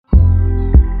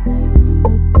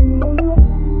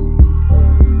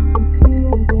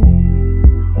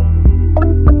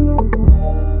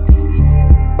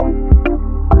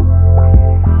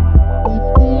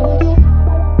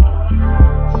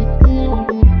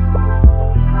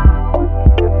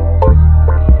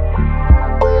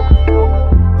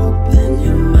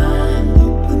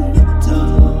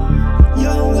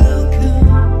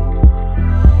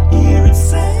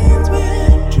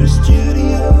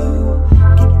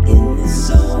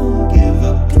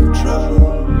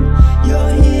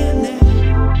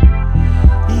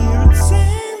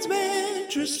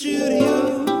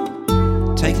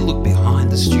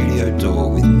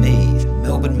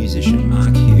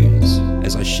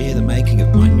share the making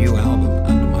of my new album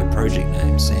under my project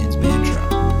name, Sans Mantra.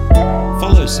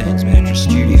 Follow Sans Mantra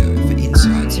Studio for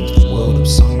insights into the world of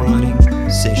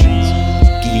songwriting, sessions,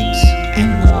 gigs,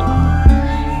 and more.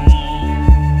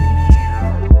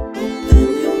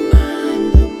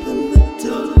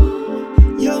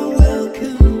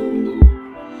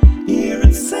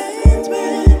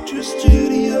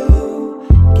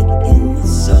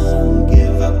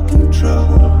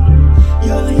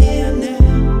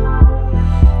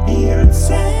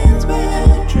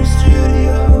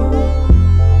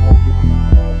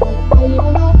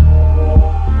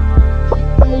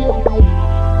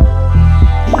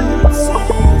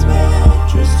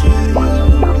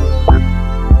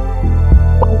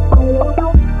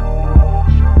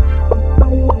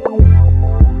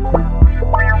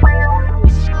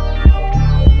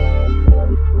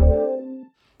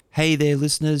 Hey there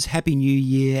listeners, Happy New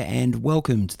Year and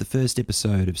welcome to the first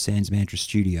episode of Sans Mantra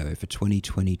Studio for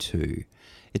 2022.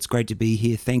 It's great to be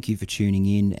here, thank you for tuning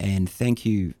in and thank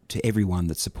you to everyone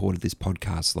that supported this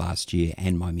podcast last year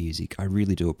and my music. I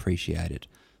really do appreciate it.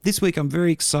 This week I'm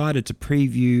very excited to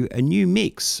preview a new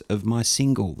mix of my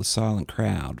single, The Silent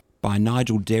Crowd, by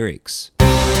Nigel Derricks.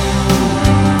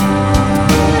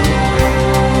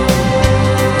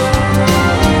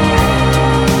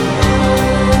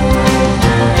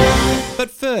 But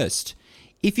first,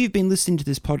 if you've been listening to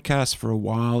this podcast for a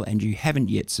while and you haven't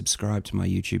yet subscribed to my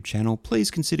YouTube channel, please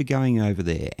consider going over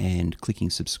there and clicking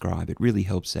subscribe. It really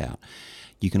helps out.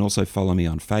 You can also follow me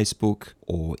on Facebook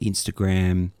or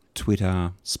Instagram,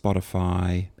 Twitter,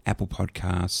 Spotify, Apple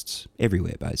Podcasts,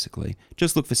 everywhere basically.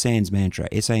 Just look for Sans Mantra,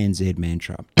 S-A-N-Z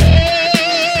Mantra.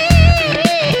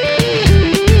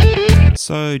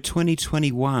 So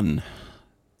 2021,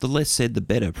 the less said the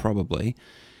better probably.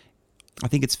 I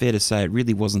think it's fair to say it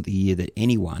really wasn't the year that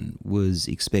anyone was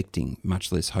expecting,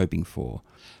 much less hoping for.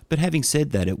 But having said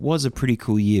that, it was a pretty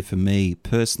cool year for me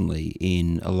personally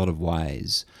in a lot of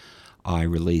ways. I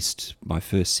released my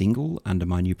first single under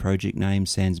my new project name,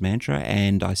 Sans Mantra,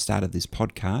 and I started this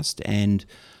podcast. And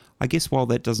I guess while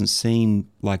that doesn't seem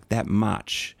like that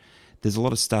much, there's a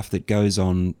lot of stuff that goes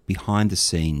on behind the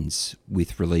scenes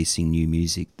with releasing new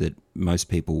music that most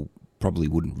people probably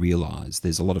wouldn't realise.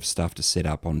 There's a lot of stuff to set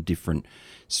up on different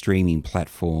streaming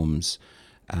platforms.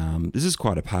 This is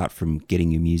quite apart from getting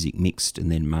your music mixed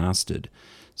and then mastered.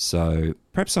 So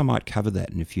perhaps I might cover that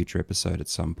in a future episode at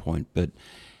some point. But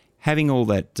having all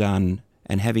that done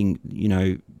and having,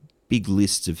 big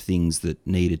lists of things that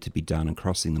needed to be done and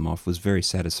crossing them off was very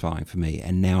satisfying for me.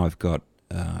 And now I've got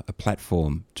a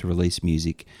platform to release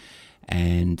music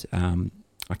and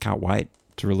I can't wait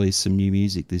to release some new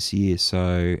music this year.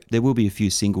 So there will be a few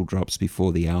single drops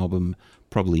before the album,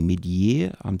 probably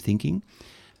mid-year, I'm thinking.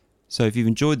 So if you've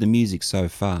enjoyed the music so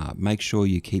far, make sure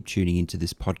you keep tuning into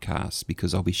this podcast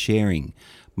because I'll be sharing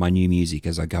my new music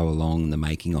as I go along, the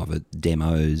making of it,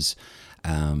 demos,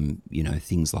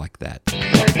 things like that.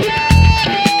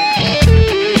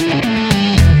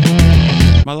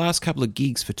 My last couple of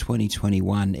gigs for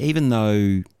 2021, even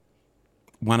though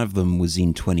one of them was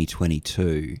in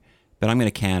 2022, but I'm going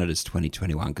to count it as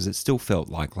 2021 because it still felt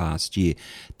like last year.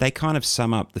 They kind of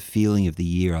sum up the feeling of the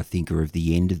year, I think, or of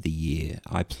the end of the year.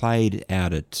 I played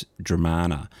out at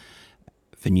Dramana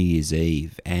for New Year's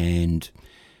Eve and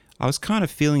I was kind of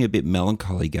feeling a bit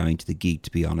melancholy going to the gig, to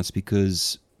be honest,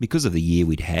 because of the year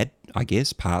we'd had, I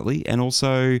guess, partly. And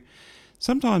also,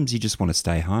 sometimes you just want to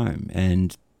stay home.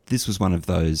 And this was one of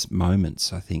those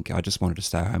moments, I think. I just wanted to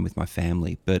stay home with my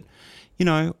family. But,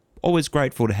 always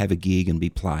grateful to have a gig and be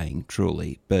playing,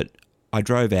 truly. But I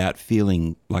drove out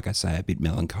feeling, like I say, a bit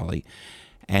melancholy.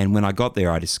 And when I got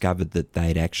there, I discovered that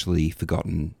they'd actually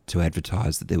forgotten to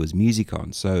advertise that there was music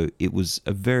on. So it was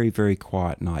a very, very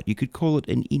quiet night. You could call it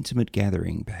an intimate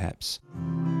gathering, perhaps.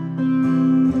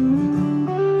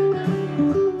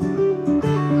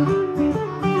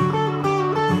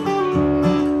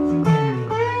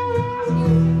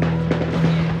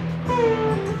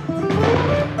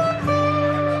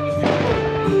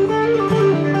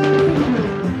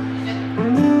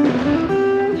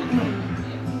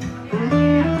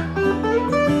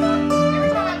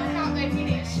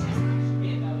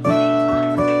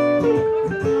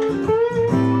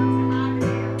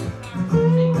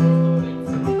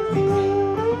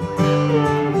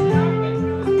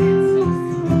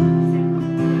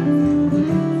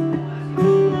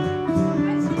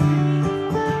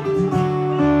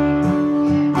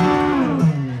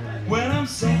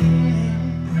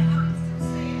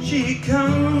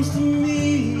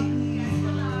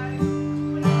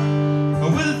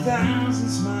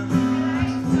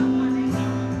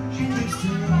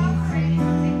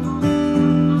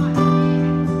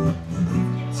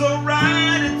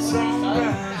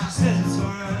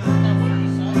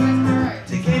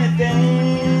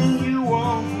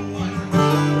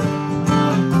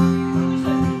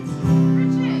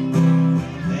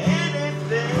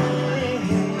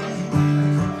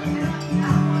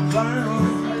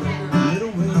 found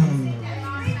little wind.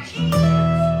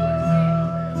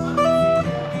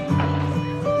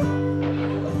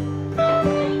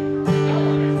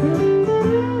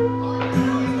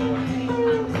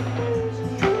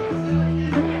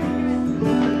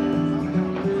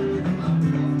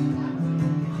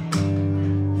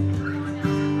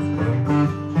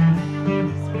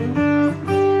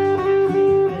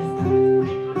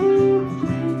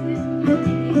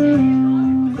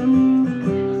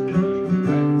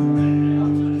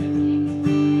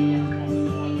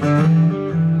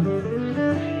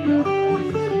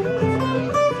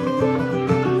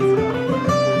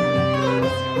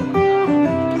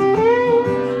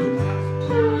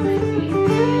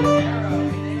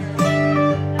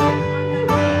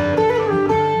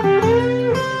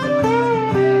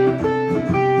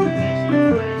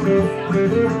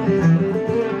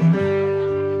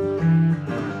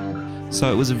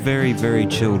 So it was a very, very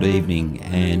chilled evening,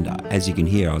 and as you can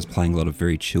hear, I was playing a lot of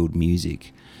very chilled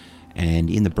music. And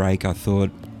in the break, I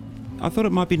thought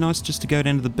it might be nice just to go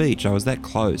down to the beach. I was that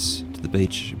close to the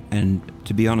beach, and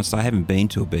to be honest, I haven't been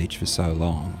to a beach for so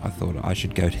long. I thought I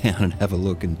should go down and have a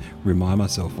look and remind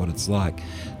myself what it's like.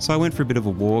 So I went for a bit of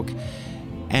a walk,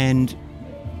 and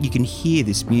you can hear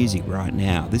this music right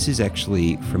now. This is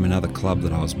actually from another club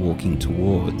that I was walking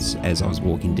towards as I was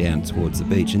walking down towards the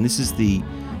beach, and this is the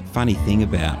funny thing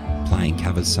about playing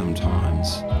covers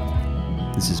sometimes.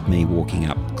 This is me walking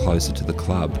up closer to the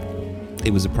club.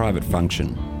 It was a private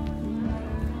function.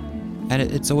 And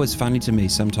it's always funny to me,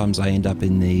 sometimes I end up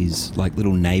in these like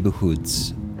little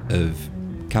neighbourhoods of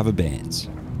cover bands.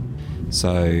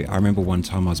 So I remember one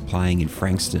time I was playing in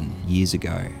Frankston years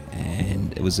ago,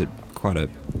 and it was at quite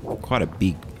a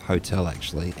big hotel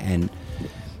actually, and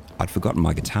I'd forgotten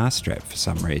my guitar strap for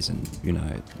some reason, you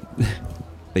know.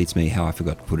 Beats me how I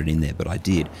forgot to put it in there, but I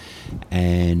did.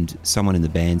 And someone in the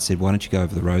band said, why don't you go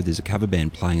over the road? There's a cover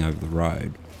band playing over the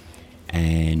road.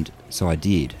 And so I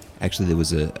did. Actually, there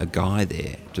was a guy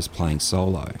there just playing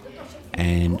solo.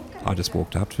 And I just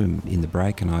walked up to him in the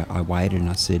break, and I waited, and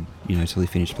I said, you know, till he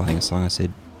finished playing a song, I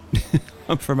said,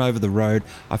 I'm from over the road.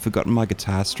 I've forgotten my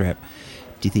guitar strap.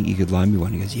 Do you think you could loan me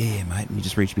one? He goes, yeah, mate. And he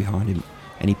just reached behind him,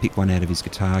 and he picked one out of his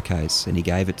guitar case, and he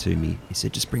gave it to me. He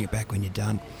said, just bring it back when you're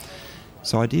done.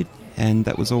 So I did, and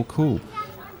that was all cool.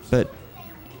 But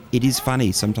it is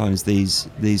funny, sometimes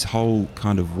these whole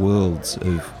kind of worlds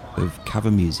of cover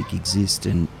music exist,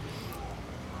 and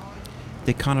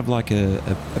they're kind of like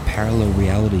a parallel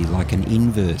reality, like an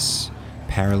inverse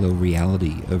parallel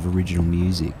reality of original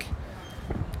music.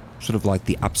 Sort of like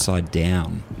the upside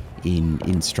down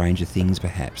in Stranger Things,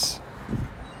 perhaps.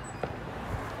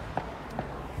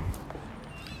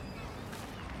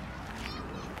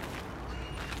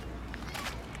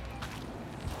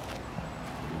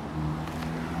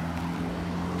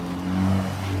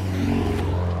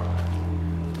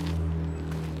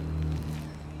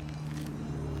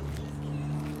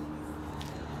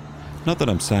 Not that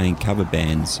I'm saying cover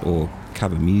bands or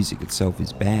cover music itself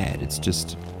is bad, it's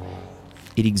just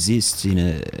it exists in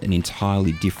an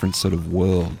entirely different sort of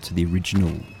world to the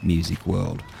original music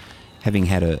world. Having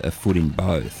had a foot in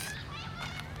both,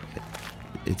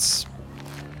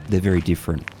 they're very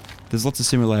different. There's lots of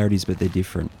similarities, but they're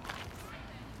different.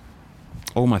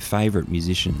 All my favourite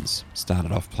musicians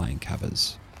started off playing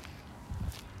covers.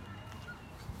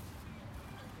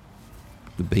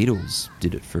 The Beatles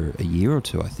did it for a year or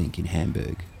two, I think, in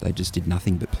Hamburg. They just did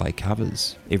nothing but play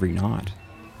covers every night.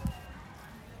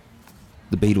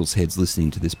 The Beatles heads listening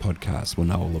to this podcast will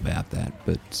know all about that,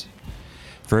 but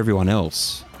for everyone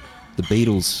else, the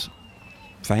Beatles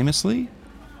famously,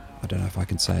 I don't know if I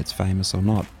can say it's famous or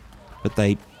not, but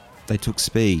they took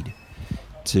speed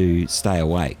to stay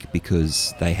awake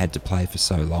because they had to play for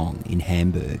so long in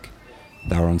Hamburg.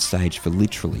 They were on stage for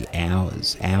literally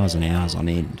hours and hours on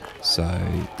end. So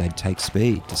they'd take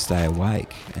speed to stay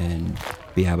awake and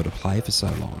be able to play for so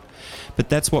long. But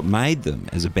that's what made them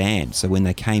as a band. So when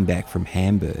they came back from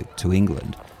Hamburg to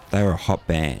England, they were a hot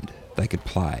band. They could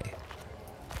play.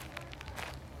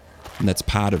 And that's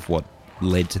part of what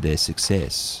led to their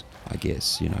success, I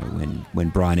guess. You know, when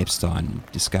Brian Epstein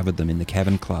discovered them in the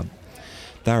Cavern Club,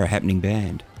 they were a happening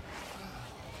band.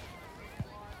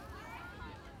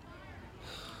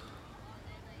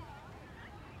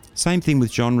 Same thing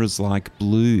with genres like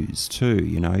blues too.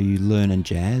 You know, you learn in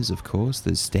jazz, of course,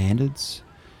 there's standards.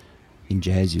 In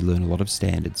jazz you learn a lot of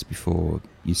standards before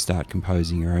you start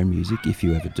composing your own music, if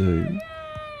you ever do.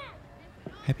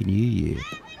 Happy New Year.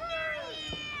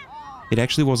 It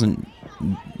actually wasn't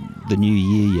the new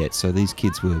year yet, so these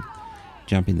kids were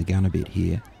jumping the gun a bit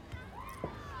here.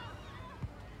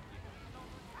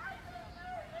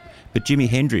 But Jimi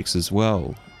Hendrix as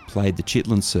well played the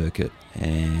Chitlin circuit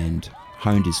and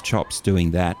honed his chops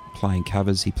doing that, playing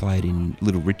covers. He played in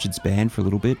Little Richard's band for a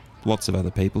little bit, lots of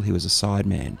other people. He was a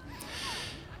sideman.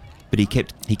 But he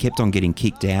kept on getting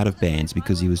kicked out of bands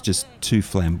because he was just too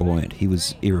flamboyant. He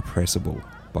was irrepressible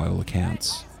by all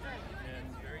accounts.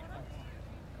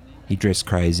 He dressed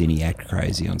crazy and he acted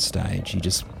crazy on stage. He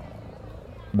just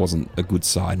wasn't a good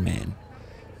sideman.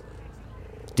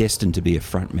 Destined to be a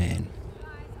front man,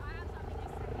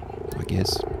 I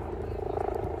guess.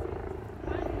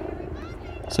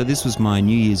 So this was my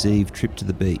New Year's Eve trip to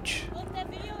the beach.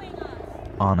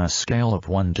 On a scale of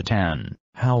 1 to 10,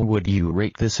 how would you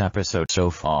rate this episode so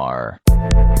far?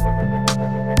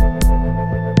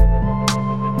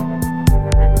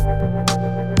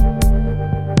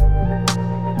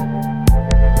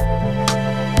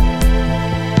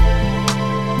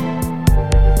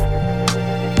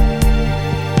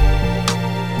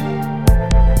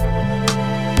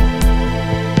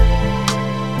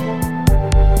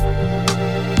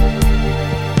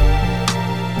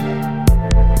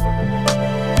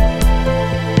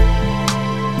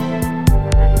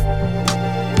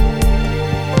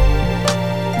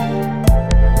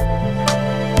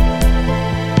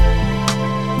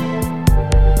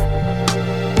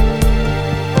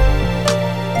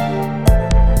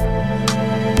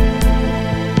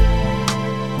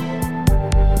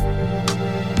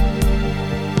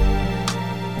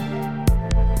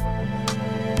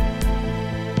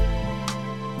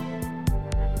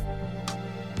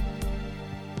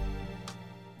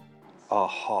 Oh,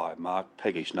 hi, Mark.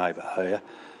 Peggy's neighbour here.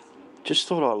 Just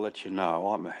thought I'd let you know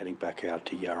I'm heading back out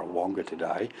to Yarrawonga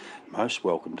today. Most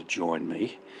welcome to join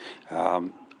me.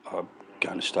 I'm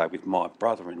going to stay with my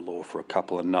brother-in-law for a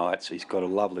couple of nights. He's got a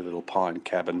lovely little pine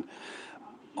cabin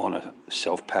on a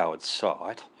self-powered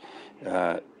site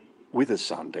with a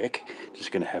sun deck.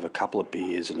 Just going to have a couple of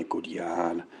beers and a good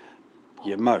yarn.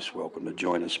 You're most welcome to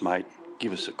join us, mate.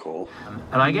 Give us a call.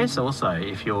 And I guess also,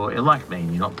 if you're like me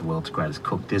and you're not the world's greatest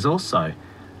cook, there's also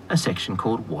a section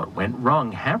called What Went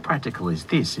Wrong. How practical is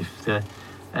this? If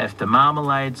the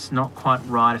marmalade's not quite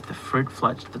right, if the fruit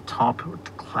floats to the top, or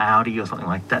it's cloudy or something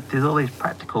like that, there's all these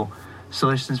practical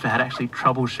solutions for how to actually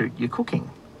troubleshoot your cooking.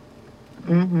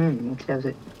 Because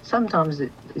sometimes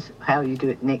it is how you do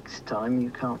it next time.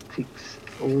 You can't fix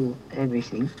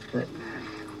everything, but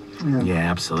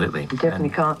yeah, absolutely. You definitely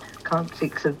can't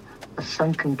fix a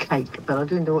sunken cake, but I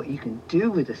don't know what you can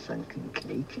do with a sunken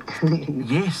cake.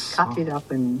 Yes. Cut it up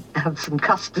and have some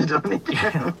custard on it.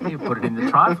 Yeah, you put it in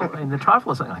the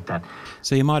trifle or something like that.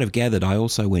 So you might have gathered I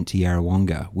also went to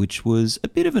Yarrawonga, which was a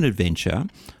bit of an adventure.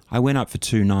 I went up for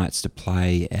 2 nights to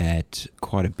play at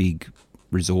quite a big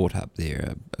resort up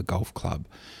there, a golf club,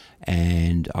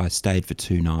 and I stayed for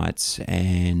 2 nights,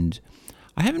 and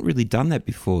I haven't really done that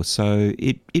before, so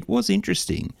it was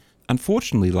interesting.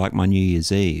 Unfortunately, like my New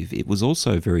Year's Eve, it was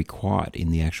also very quiet in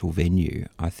the actual venue.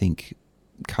 I think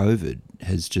COVID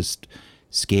has just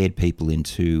scared people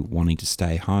into wanting to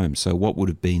stay home. So what would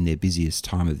have been their busiest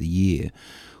time of the year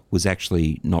was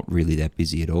actually not really that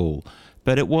busy at all.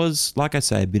 But it was, like I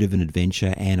say, a bit of an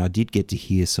adventure, and I did get to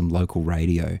hear some local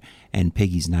radio, and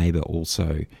Peggy's neighbour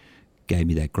also gave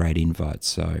me that great invite.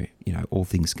 So, you know, all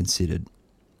things considered,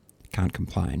 can't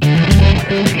complain.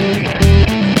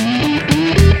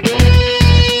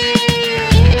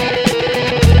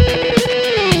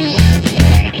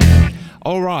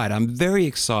 All right, I'm very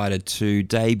excited to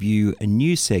debut a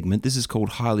new segment. This is called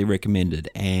Highly Recommended,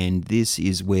 and this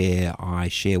is where I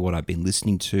share what I've been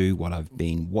listening to, what I've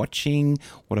been watching,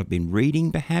 what I've been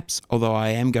reading perhaps, although I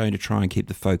am going to try and keep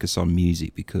the focus on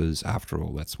music because, after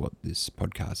all, that's what this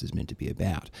podcast is meant to be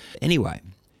about. Anyway,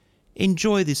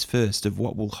 enjoy this first of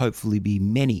what will hopefully be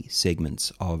many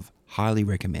segments of Highly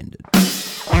Recommended.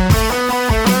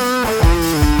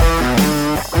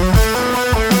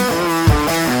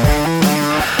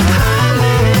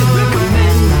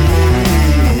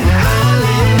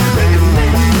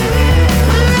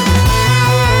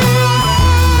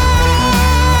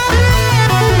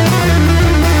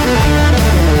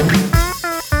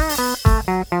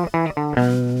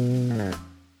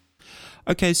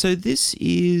 Okay, so this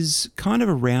is kind of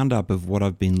a roundup of what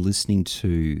I've been listening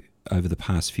to over the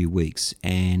past few weeks,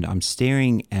 and I'm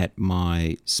staring at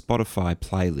my Spotify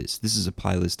playlist. This is a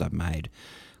playlist I've made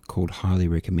called Highly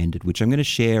Recommended, which I'm going to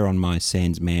share on my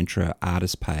Sans Mantra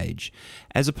artist page,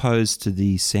 as opposed to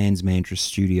the Sans Mantra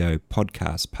Studio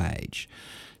podcast page.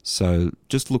 So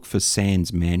just look for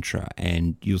Sans Mantra,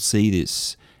 and you'll see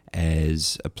this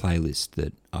as a playlist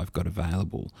that I've got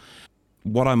available.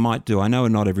 What I might do, I know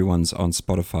not everyone's on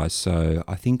Spotify, so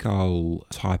I think I'll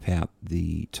type out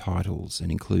the titles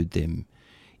and include them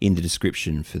in the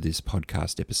description for this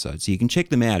podcast episode. So you can check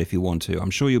them out if you want to. I'm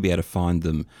sure you'll be able to find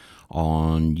them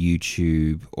on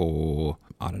YouTube or,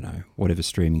 I don't know, whatever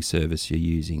streaming service you're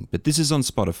using. But this is on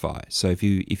Spotify. So if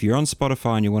you're on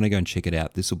Spotify and you want to go and check it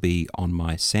out, this will be on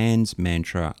my Sans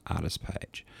Mantra artist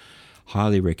page.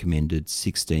 Highly recommended,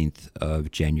 16th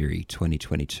of January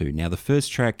 2022. Now, the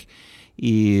first track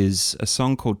is a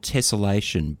song called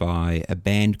Tessellation by a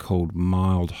band called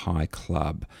Mild High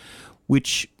Club,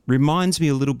 which reminds me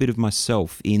a little bit of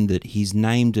myself in that he's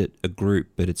named it a group,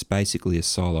 but it's basically a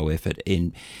solo effort.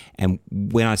 And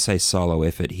when I say solo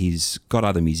effort, he's got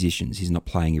other musicians. He's not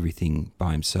playing everything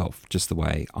by himself, just the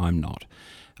way I'm not.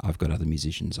 I've got other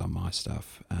musicians on my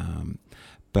stuff.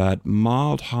 But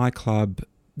Mild High Club,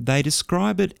 they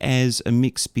describe it as a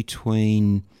mix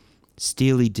between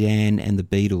Steely Dan and the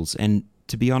Beatles. And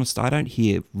to be honest, I don't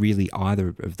hear really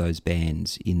either of those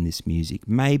bands in this music.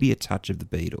 Maybe a touch of the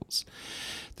Beatles.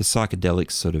 The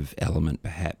psychedelic sort of element,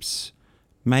 perhaps.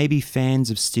 Maybe fans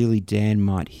of Steely Dan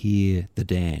might hear the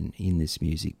Dan in this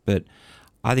music, but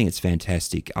I think it's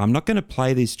fantastic. I'm not going to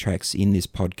play these tracks in this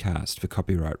podcast for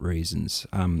copyright reasons.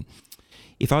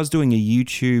 If I was doing a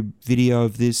YouTube video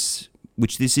of this,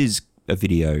 which this is a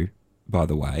video, by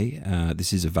the way,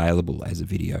 this is available as a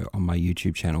video on my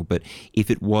YouTube channel, but if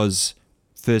it was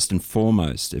first and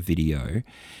foremost a video,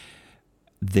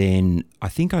 then I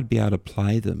think I'd be able to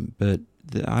play them, but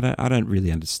I don't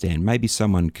really understand. Maybe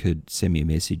someone could send me a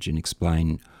message and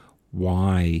explain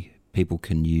why people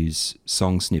can use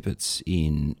song snippets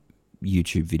in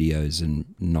YouTube videos and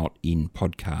not in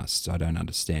podcasts. I don't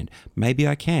understand. Maybe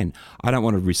I can. I don't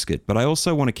want to risk it, but I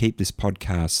also want to keep this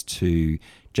podcast to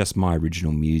just my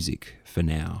original music for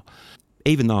now,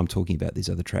 even though I'm talking about these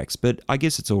other tracks. But I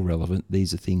guess it's all relevant.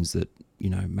 These are things that,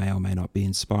 may or may not be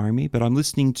inspiring me. But I'm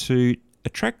listening to a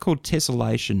track called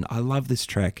Tessellation. I love this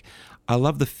track. I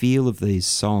love the feel of these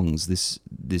songs, this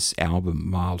album,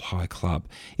 Mild High Club.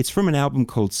 It's from an album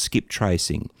called Skip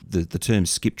Tracing. The term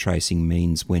skip tracing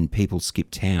means when people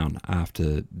skip town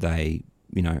after they,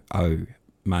 owe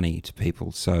money to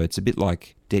people. So it's a bit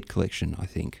like debt collection, I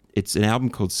think. It's an album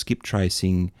called Skip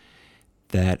Tracing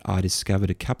that I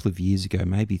discovered a couple of years ago,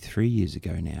 maybe 3 years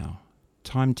ago now.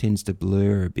 Time tends to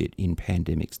blur a bit in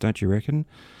pandemics, don't you reckon?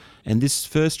 And this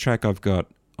first track I've got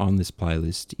on this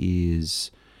playlist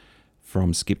is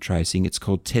from Skip Tracing. It's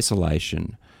called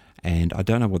Tessellation, and I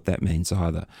don't know what that means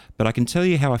either. But I can tell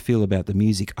you how I feel about the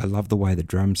music. I love the way the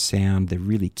drums sound. They're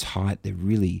really tight. There's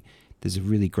a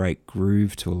really great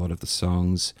groove to a lot of the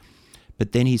songs.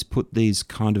 But then he's put these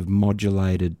kind of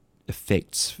modulated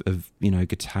effects of,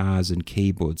 guitars and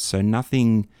keyboards. So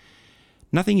nothing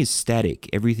is static.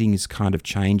 Everything is kind of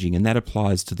changing, and that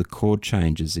applies to the chord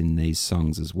changes in these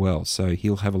songs as well. So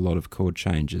he'll have a lot of chord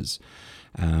changes,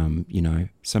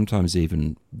 sometimes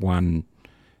even one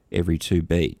every 2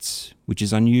 beats, which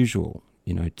is unusual.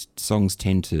 Songs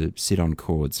tend to sit on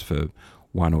chords for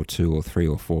 1 or 2 or 3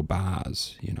 or 4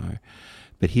 bars,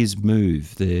 But his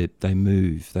move, they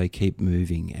move, they keep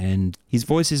moving. And his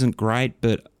voice isn't great,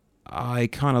 but I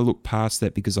kind of look past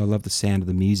that because I love the sound of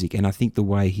the music, and I think the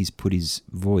way he's put his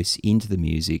voice into the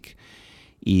music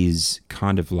is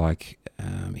kind of like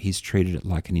he's treated it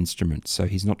like an instrument. So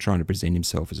he's not trying to present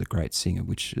himself as a great singer,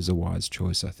 which is a wise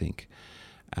choice, I think.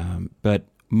 But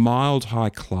Mild High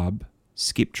Club,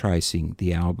 Skip Tracing,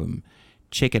 the album,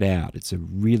 check it out. It's a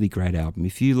really great album.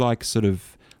 If you like sort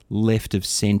of left of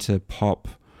centre pop,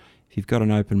 if you've got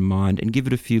an open mind, and give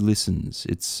it a few listens,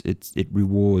 it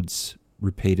rewards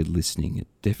repeated listening. It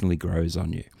definitely grows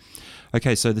on you.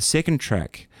 Okay, so the second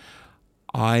track,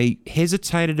 I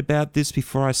hesitated about this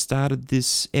before I started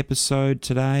this episode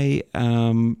today.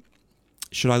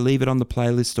 Should I leave it on the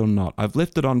playlist or not? I've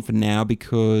left it on for now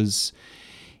because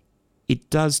it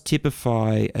does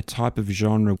typify a type of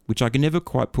genre which I can never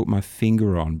quite put my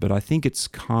finger on, but I think it's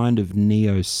kind of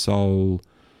neo-soul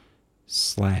 /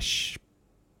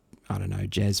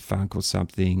 jazz funk or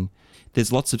something.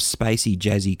 There's lots of spacey,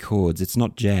 jazzy chords. It's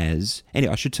not jazz.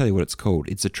 Anyway, I should tell you what it's called.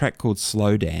 It's a track called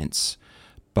Slow Dance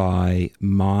by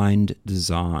Mind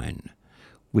Design,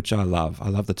 which I love. I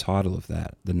love the title of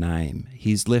that, the name.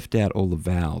 He's left out all the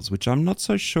vowels, which I'm not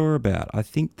so sure about. I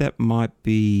think that might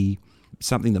be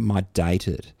something that might date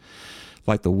it,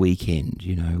 like The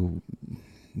Weeknd.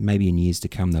 Maybe in years to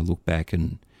come they'll look back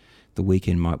and The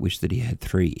Weeknd might wish that he had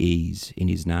 3 E's in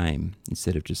his name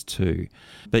instead of just 2.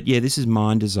 But yeah, this is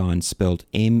Mind Design, spelled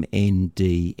MNDSGN,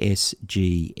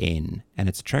 and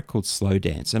it's a track called Slow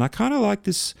Dance. And I kind of like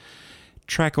this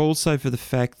track also for the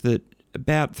fact that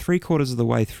about 3/4 of the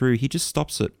way through, he just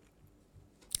stops it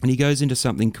and he goes into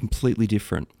something completely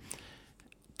different.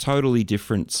 totally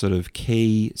different sort of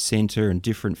key, center, and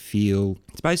different feel.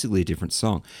 It's basically a different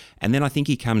song. And then I think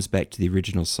he comes back to the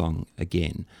original song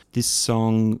again. This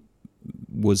song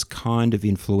was kind of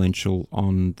influential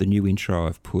on the new intro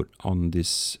I've put on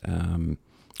this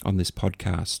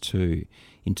podcast too,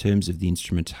 in terms of the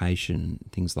instrumentation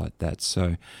and things like that.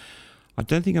 So I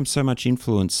don't think I'm so much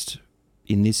influenced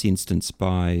in this instance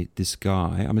by this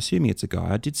guy. I'm assuming it's a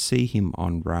guy. I did see him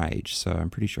on Rage, so I'm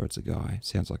pretty sure it's a guy.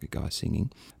 Sounds like a guy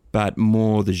singing. But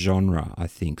more the genre, I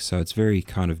think. So it's very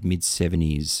kind of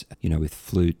mid-70s, with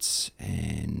flutes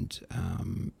and,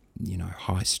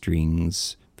 high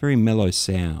strings, very mellow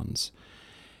sounds.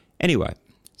 Anyway,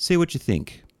 see what you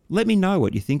think. Let me know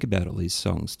what you think about all these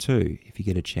songs too, if you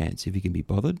get a chance, if you can be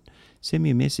bothered. Send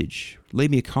me a message.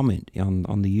 Leave me a comment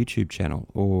on the YouTube channel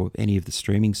or any of the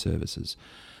streaming services.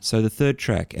 So the third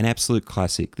track, an absolute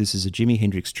classic. This is a Jimi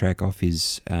Hendrix track off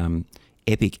his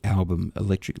epic album,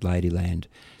 Electric Ladyland.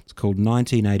 It's called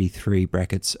 1983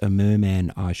 brackets, A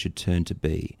Merman I Should Turn to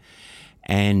Be.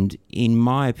 And in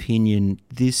my opinion,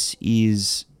 this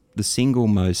is the single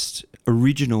most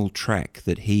original track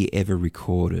that he ever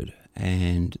recorded.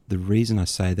 And the reason I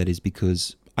say that is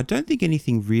because I don't think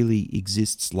anything really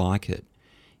exists like it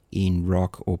in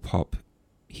rock or pop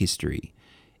history.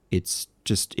 It's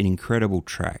just an incredible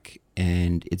track,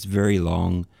 and it's very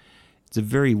long. It's a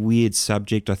very weird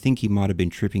subject. I think he might have been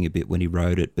tripping a bit when he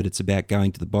wrote it, but it's about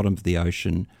going to the bottom of the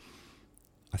ocean,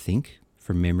 I think,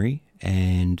 from memory.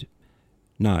 And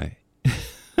no,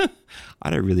 I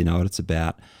don't really know what it's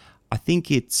about. I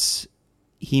think it's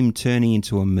him turning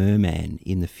into a merman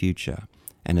in the future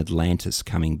and Atlantis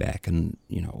coming back and,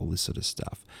 all this sort of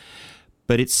stuff.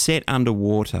 But it's set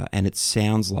underwater and it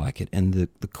sounds like it. And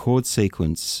the chord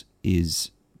sequence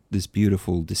is this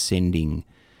beautiful descending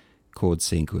chord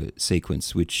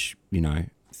sequence, which,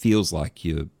 feels like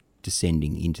you're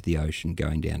descending into the ocean,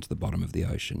 going down to the bottom of the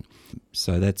ocean.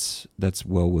 So that's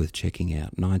well worth checking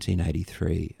out.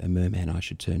 1983, A Merman I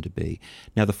Should Turn to Be.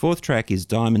 Now, the fourth track is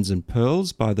Diamonds and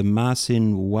Pearls by the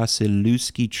Marcin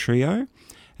Wasilewski Trio,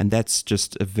 and that's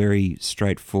just a very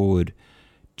straightforward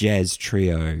jazz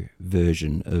trio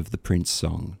version of the Prince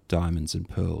song, Diamonds and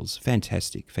Pearls.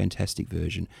 Fantastic, fantastic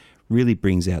version. Really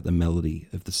brings out the melody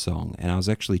of the song. And I was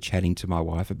actually chatting to my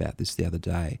wife about this the other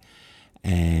day,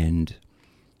 and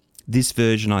this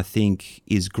version, I think,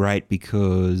 is great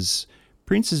because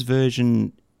Prince's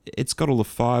version, it's got all the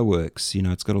fireworks,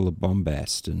 it's got all the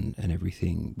bombast and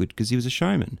everything, because he was a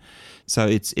showman. So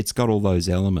it's got all those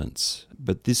elements.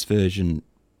 But this version,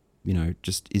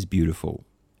 just is beautiful,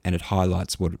 and it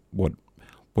highlights what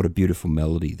a beautiful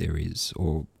melody there is,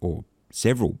 or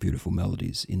several beautiful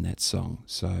melodies in that song.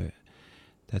 So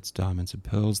that's Diamonds and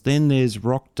Pearls. Then there's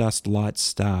Rock Dust Light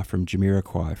Star from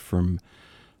Jamiroquai from,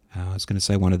 I was going to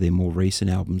say one of their more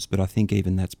recent albums, but I think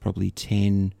even that's probably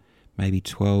 10, maybe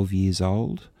 12 years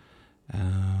old.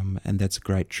 And that's a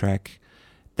great track.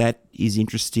 That is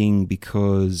interesting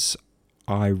because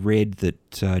I read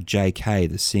that JK,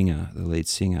 the singer, the lead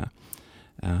singer,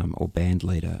 or band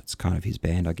leader, it's kind of his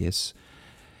band, I guess,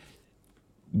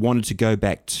 wanted to go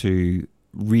back to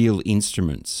real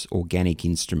instruments, organic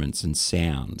instruments and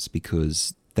sounds,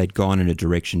 because they'd gone in a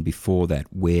direction before that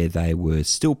where they were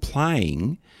still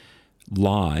playing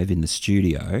live in the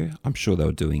studio. I'm sure they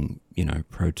were doing,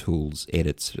 Pro Tools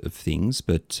edits of things,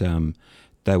 but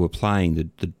they were playing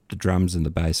the drums and the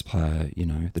bass player,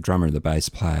 the drummer and the bass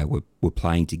player were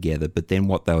playing together, but then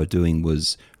what they were doing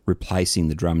was replacing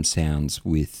the drum sounds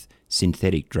with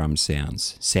synthetic drum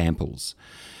sounds, samples,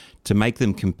 to make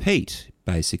them compete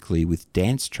basically with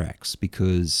dance tracks,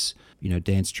 because,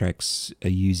 dance tracks are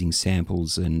using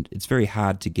samples and it's very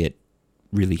hard to get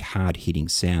really hard-hitting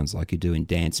sounds like you do in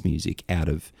dance music out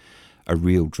of a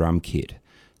real drum kit.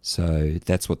 So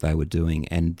that's what they were doing.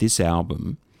 And this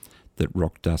album that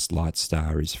Rock Dust Light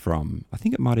Star is from, I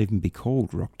think it might even be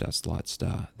called Rock Dust Light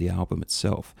Star, the album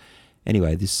itself.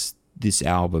 Anyway, this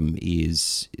album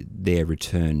is their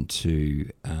return to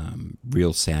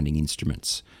real-sounding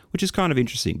instruments, which is kind of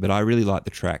interesting, but I really like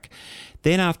the track.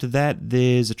 Then after that,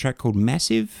 there's a track called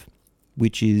Massive,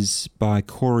 which is by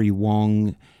Corey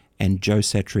Wong and Joe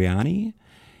Satriani.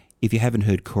 If you haven't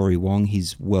heard Corey Wong,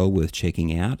 he's well worth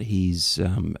checking out. He's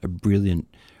a brilliant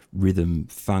rhythm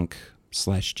funk /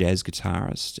 jazz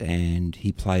guitarist, and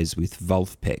he plays with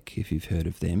Vulfpeck, if you've heard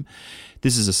of them.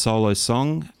 This is a solo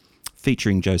song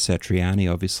featuring Joe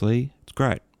Satriani, obviously. It's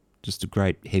great. Just a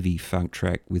great heavy funk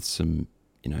track with some,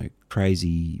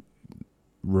 crazy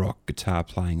rock guitar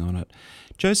playing on it.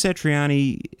 Joe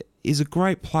Satriani is a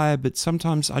great player, but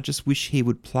sometimes I just wish he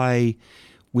would play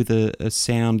with a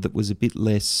sound that was a bit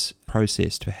less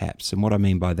processed, perhaps. And what I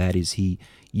mean by that is he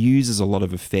uses a lot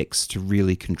of effects to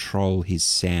really control his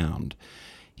sound.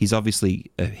 He's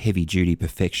obviously a heavy-duty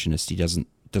perfectionist. He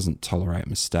doesn't tolerate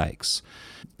mistakes.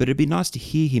 But it'd be nice to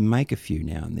hear him make a few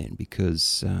now and then,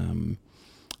 because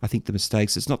I think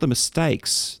it's not the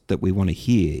mistakes that we want to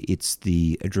hear, it's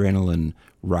the adrenaline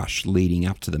rush leading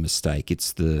up to the mistake.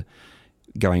 It's the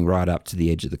going right up to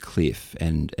the edge of the cliff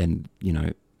and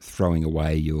throwing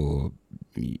away your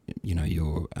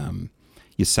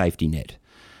safety net.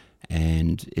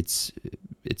 And it's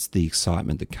the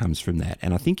excitement that comes from that.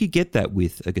 And I think you get that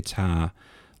with a guitar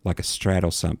like a Strat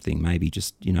or something, maybe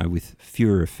just, with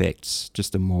fewer effects,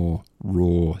 just a more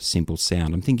raw, simple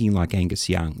sound. I'm thinking like Angus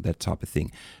Young, that type of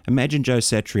thing. Imagine Joe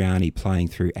Satriani playing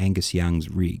through Angus Young's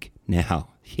rig. Now,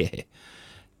 yeah,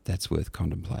 that's worth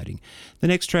contemplating. The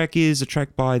next track is a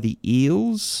track by the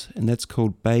Eels, and that's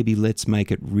called Baby Let's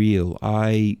Make It Real.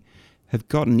 I have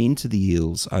gotten into the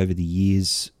Eels over the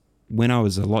years. When I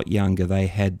was a lot younger, they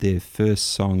had their first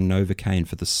song, Novocaine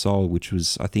for the Soul, which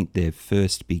was, I think, their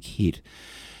first big hit.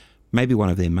 Maybe one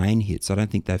of their main hits. I don't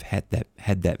think they've had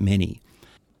that many.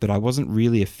 But I wasn't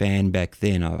really a fan back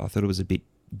then. I thought it was a bit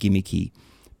gimmicky.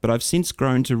 But I've since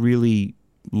grown to really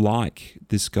like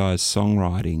this guy's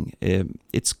songwriting.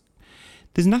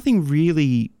 There's nothing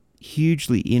really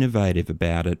hugely innovative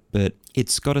about it, but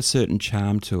it's got a certain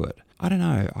charm to it. I don't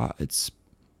know. It's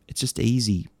just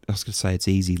easy. I was going to say it's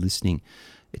easy listening.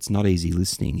 It's not easy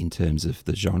listening in terms of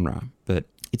the genre, but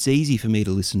it's easy for me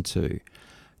to listen to.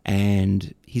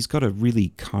 And he's got a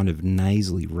really kind of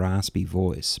nasally, raspy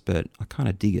voice, but I kind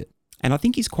of dig it. And I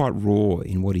think he's quite raw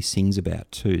in what he sings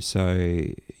about too. So,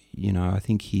 I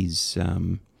think he's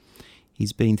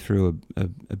been through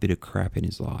a bit of crap in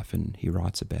his life, and he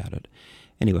writes about it.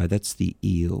 Anyway, that's the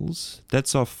Eels.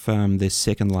 That's off their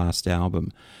second last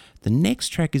album. The next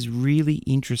track is really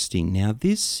interesting. Now,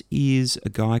 this is a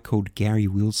guy called Gary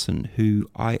Wilson, who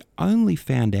I only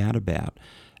found out about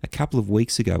a couple of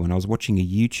weeks ago when I was watching a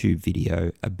YouTube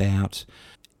video about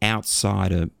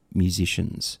outsider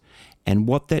musicians. And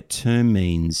what that term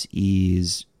means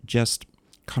is just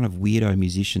kind of weirdo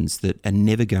musicians that are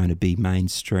never going to be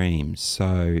mainstream.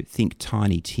 So think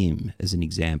Tiny Tim as an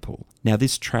example. Now,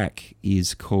 this track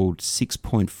is called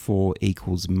 6.4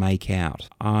 equals Make Out.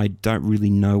 I don't really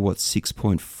know what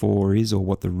 6.4 is or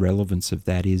what the relevance of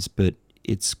that is, but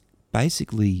it's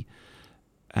basically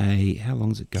how long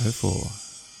does it go for?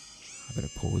 I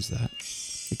better pause that.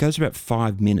 It goes for about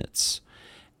 5 minutes,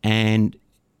 and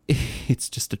it's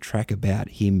just a track about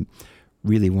him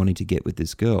really wanting to get with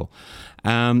this girl.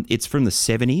 It's from the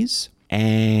 70s,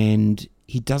 and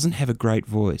he doesn't have a great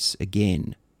voice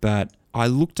again, but I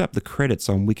looked up the credits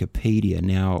on Wikipedia.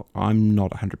 Now, I'm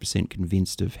not 100%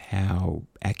 convinced of how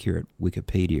accurate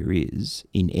Wikipedia is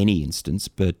in any instance,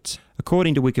 but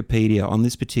according to Wikipedia, on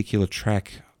this particular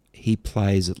track, he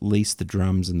plays at least the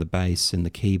drums and the bass and the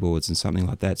keyboards and something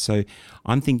like that. So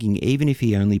I'm thinking even if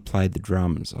he only played the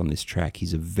drums on this track,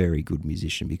 he's a very good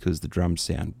musician because the drums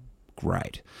sound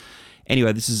great.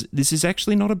 Anyway, this is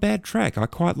actually not a bad track. I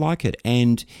quite like it.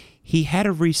 And he had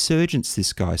a resurgence,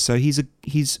 this guy. So he's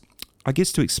I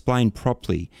guess to explain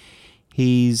properly,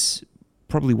 he's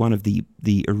probably one of the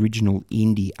original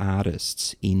indie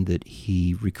artists in that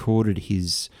he recorded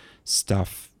his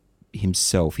stuff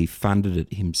himself. He funded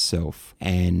it himself,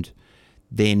 and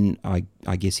then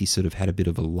I guess he sort of had a bit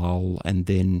of a lull, and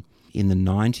then in the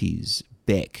 90s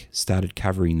Beck started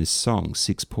covering this song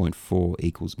 6.4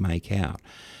 equals Make Out,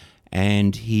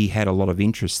 and he had a lot of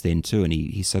interest then too, and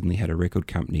he suddenly had a record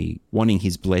company wanting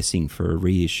his blessing for a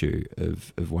reissue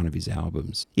of one of his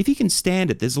albums. If you can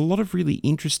stand it, there's a lot of really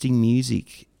interesting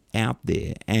music out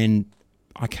there, and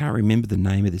I can't remember the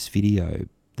name of this video,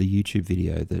 the YouTube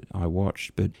video that I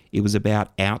watched, but it was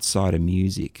about outsider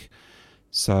music.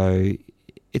 So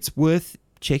it's worth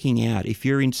checking out if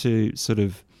you're into sort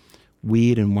of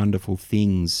weird and wonderful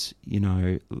things,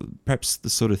 perhaps the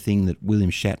sort of thing that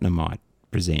William Shatner might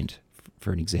present,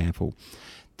 for an example.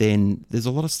 Then there's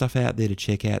a lot of stuff out there to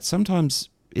check out. Sometimes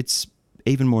it's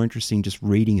even more interesting just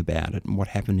reading about it and what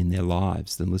happened in their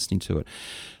lives than listening to it.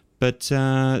 But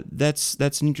that's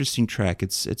an interesting track.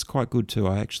 It's quite good too.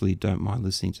 I actually don't mind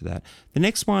listening to that. The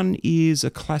next one is a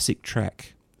classic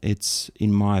track. It's,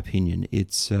 in my opinion,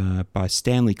 it's by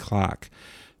Stanley Clarke,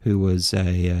 who was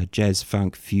a jazz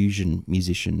funk fusion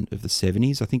musician of the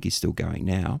 70s. I think he's still going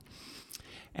now.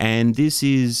 And this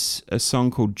is a song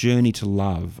called Journey to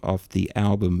Love off the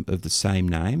album of the same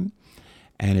name.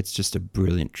 And it's just a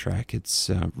brilliant track. It's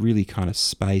really kind of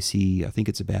spacey. I think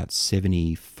it's about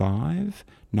 75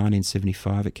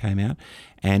 1975 it came out,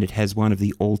 and it has one of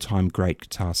the all-time great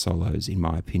guitar solos, in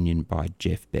my opinion, by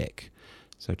Jeff Beck.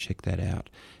 So check that out.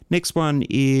 Next one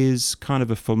is kind of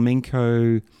a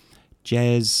flamenco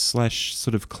jazz /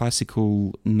 sort of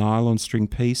classical nylon string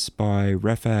piece by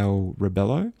Rafael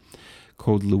Rebello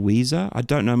called Louisa. I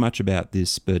don't know much about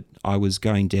this, but I was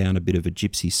going down a bit of a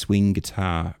gypsy swing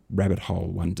guitar rabbit hole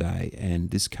one day,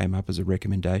 and this came up as a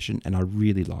recommendation, and I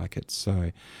really like it.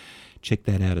 So check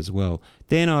that out as well.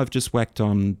 Then I've just whacked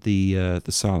on the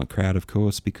Silent Crowd, of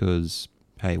course, because,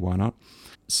 hey, why not?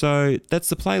 So that's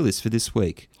the playlist for this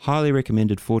week. Highly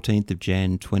recommended, 14th of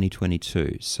Jan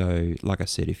 2022. So like I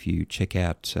said, if you check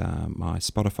out my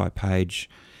Spotify page,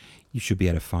 you should be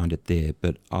able to find it there,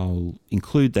 but I'll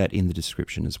include that in the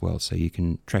description as well, so you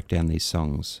can track down these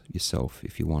songs yourself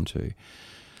if you want to.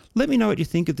 Let me know what you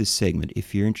think of this segment,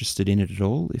 if you're interested in it at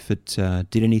all, if it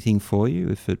did anything for you,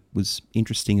 if it was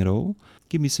interesting at all.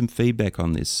 Give me some feedback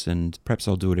on this, and perhaps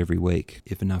I'll do it every week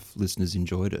if enough listeners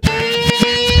enjoyed it.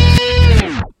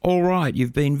 All right,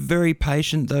 you've been very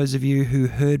patient, those of you who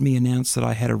heard me announce that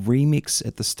I had a remix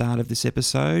at the start of this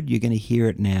episode. You're going to hear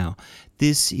it now.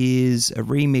 This is a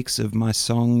remix of my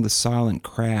song The Silent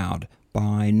Crowd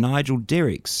by Nigel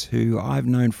Derricks, who I've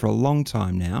known for a long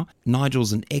time now.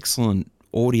 Nigel's an excellent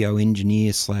audio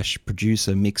engineer /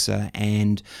 producer mixer,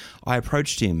 and I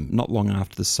approached him not long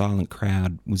after The Silent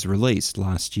Crowd was released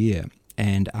last year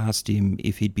and asked him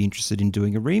if he'd be interested in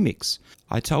doing a remix.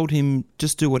 I told him,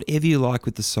 just do whatever you like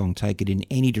with the song, take it in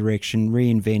any direction,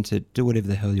 reinvent it, do whatever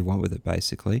the hell you want with it,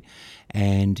 basically.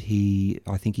 And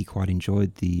I think he quite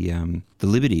enjoyed the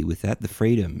liberty with that, the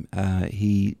freedom.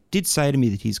 He did say to me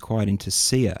that he's quite into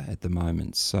Sia at the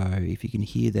moment, so if you can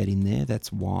hear that in there,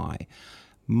 that's why.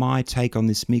 My take on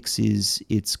this mix is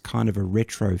it's kind of a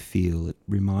retro feel. It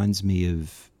reminds me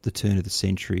of the turn of the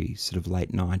century, sort of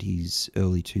late 90s,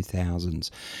 early 2000s.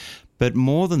 But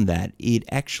more than that, it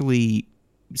actually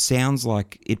sounds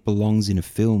like it belongs in a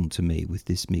film to me with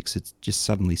this mix. It just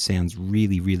suddenly sounds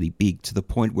really, really big, to the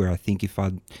point where I think if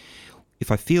I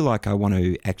feel like I want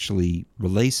to actually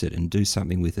release it and do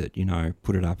something with it,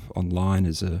 put it up online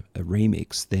as a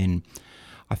remix, then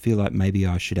I feel like maybe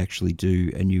I should actually do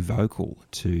a new vocal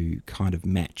to kind of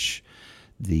match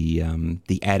the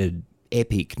added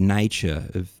epic nature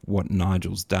of what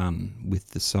Nigel's done with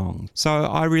the song. So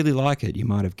I really like it, you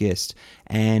might have guessed,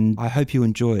 and I hope you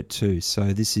enjoy it too.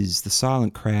 So this is The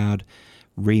Silent Crowd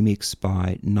remix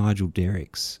by Nigel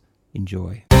Derricks.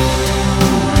 Enjoy.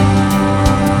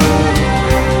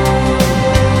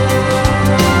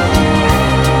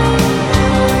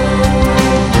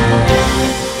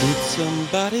 Did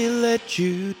somebody let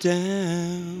you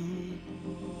down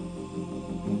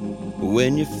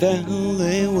when you felt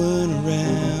they weren't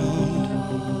around?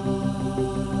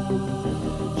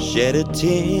 Shed a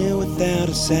tear without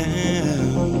a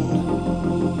sound.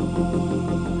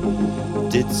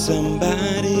 Did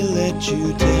somebody let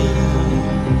you down?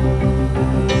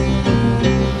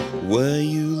 Were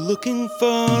you looking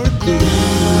for a clue?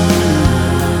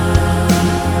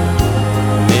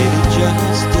 Maybe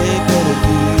just a better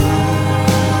view.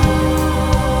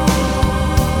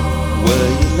 Were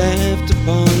you left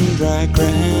upon dry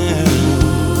ground?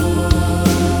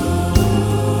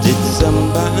 Did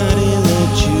somebody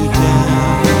let you down?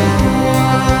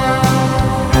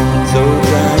 So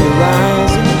dry your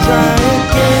eyes and try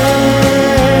again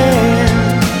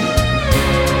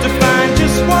to find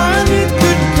just one you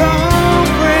could call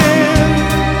friend.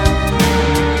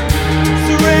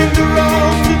 Surrender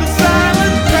all to the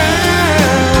silent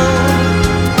crowd.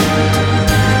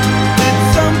 Did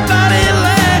somebody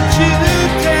let you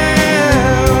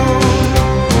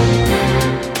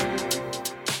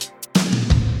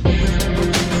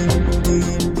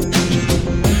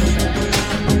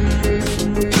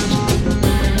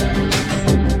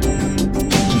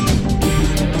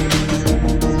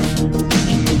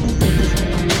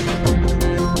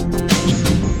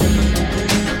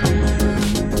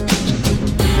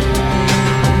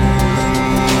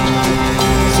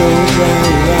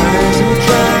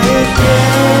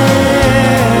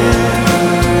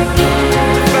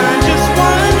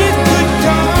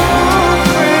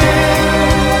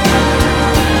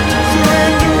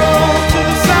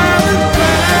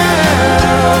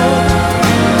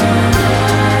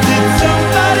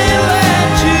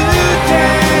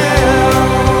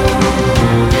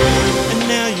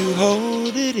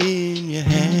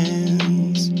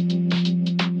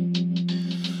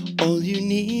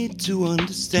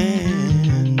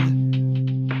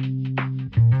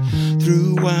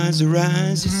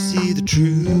eyes, you see the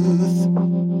truth.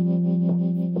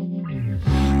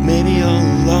 Maybe all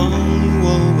along you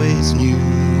always knew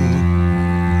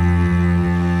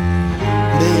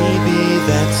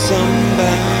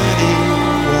somebody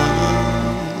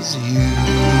was you.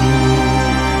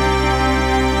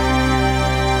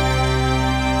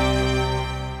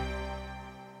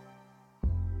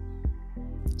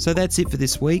 So that's it for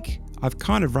this week. I've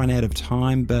kind of run out of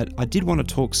time, but I did want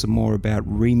to talk some more about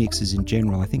remixes in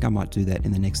general. I think I might do that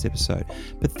in the next episode.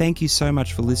 But thank you so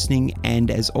much for listening,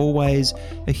 and as always,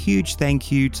 a huge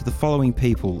thank you to the following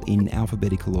people in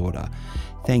alphabetical order.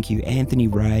 Thank you Anthony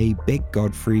Ray, Beck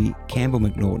Godfrey, Campbell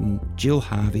McNaughton, Jill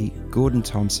Harvey, Gordon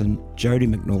Thompson, Jody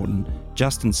McNaughton,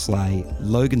 Justin Slay,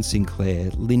 Logan Sinclair,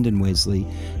 Lyndon Wesley,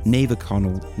 Neva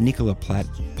Connell, Nicola Platt,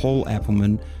 Paul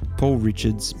Appleman, Paul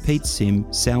Richards, Pete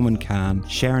Sim, Salman Khan,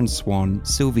 Sharon Swan,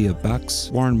 Sylvia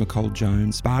Bucks, Warren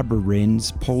McCall-Jones, Barbara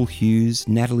Renz, Paul Hughes,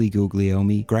 Natalie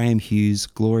Guglielmi, Graham Hughes,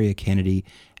 Gloria Kennedy,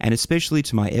 and especially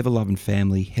to my ever-loving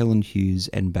family, Helen Hughes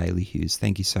and Bailey Hughes.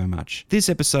 Thank you so much. This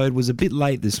episode was a bit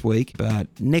late this week, but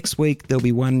next week there'll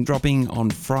be one dropping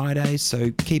on Friday,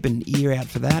 so keep an ear out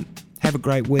for that. Have a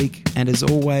great week, and as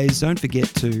always, don't forget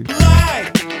to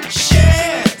like,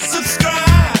 share,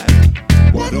 subscribe.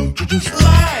 Why don't you just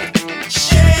like,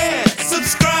 share?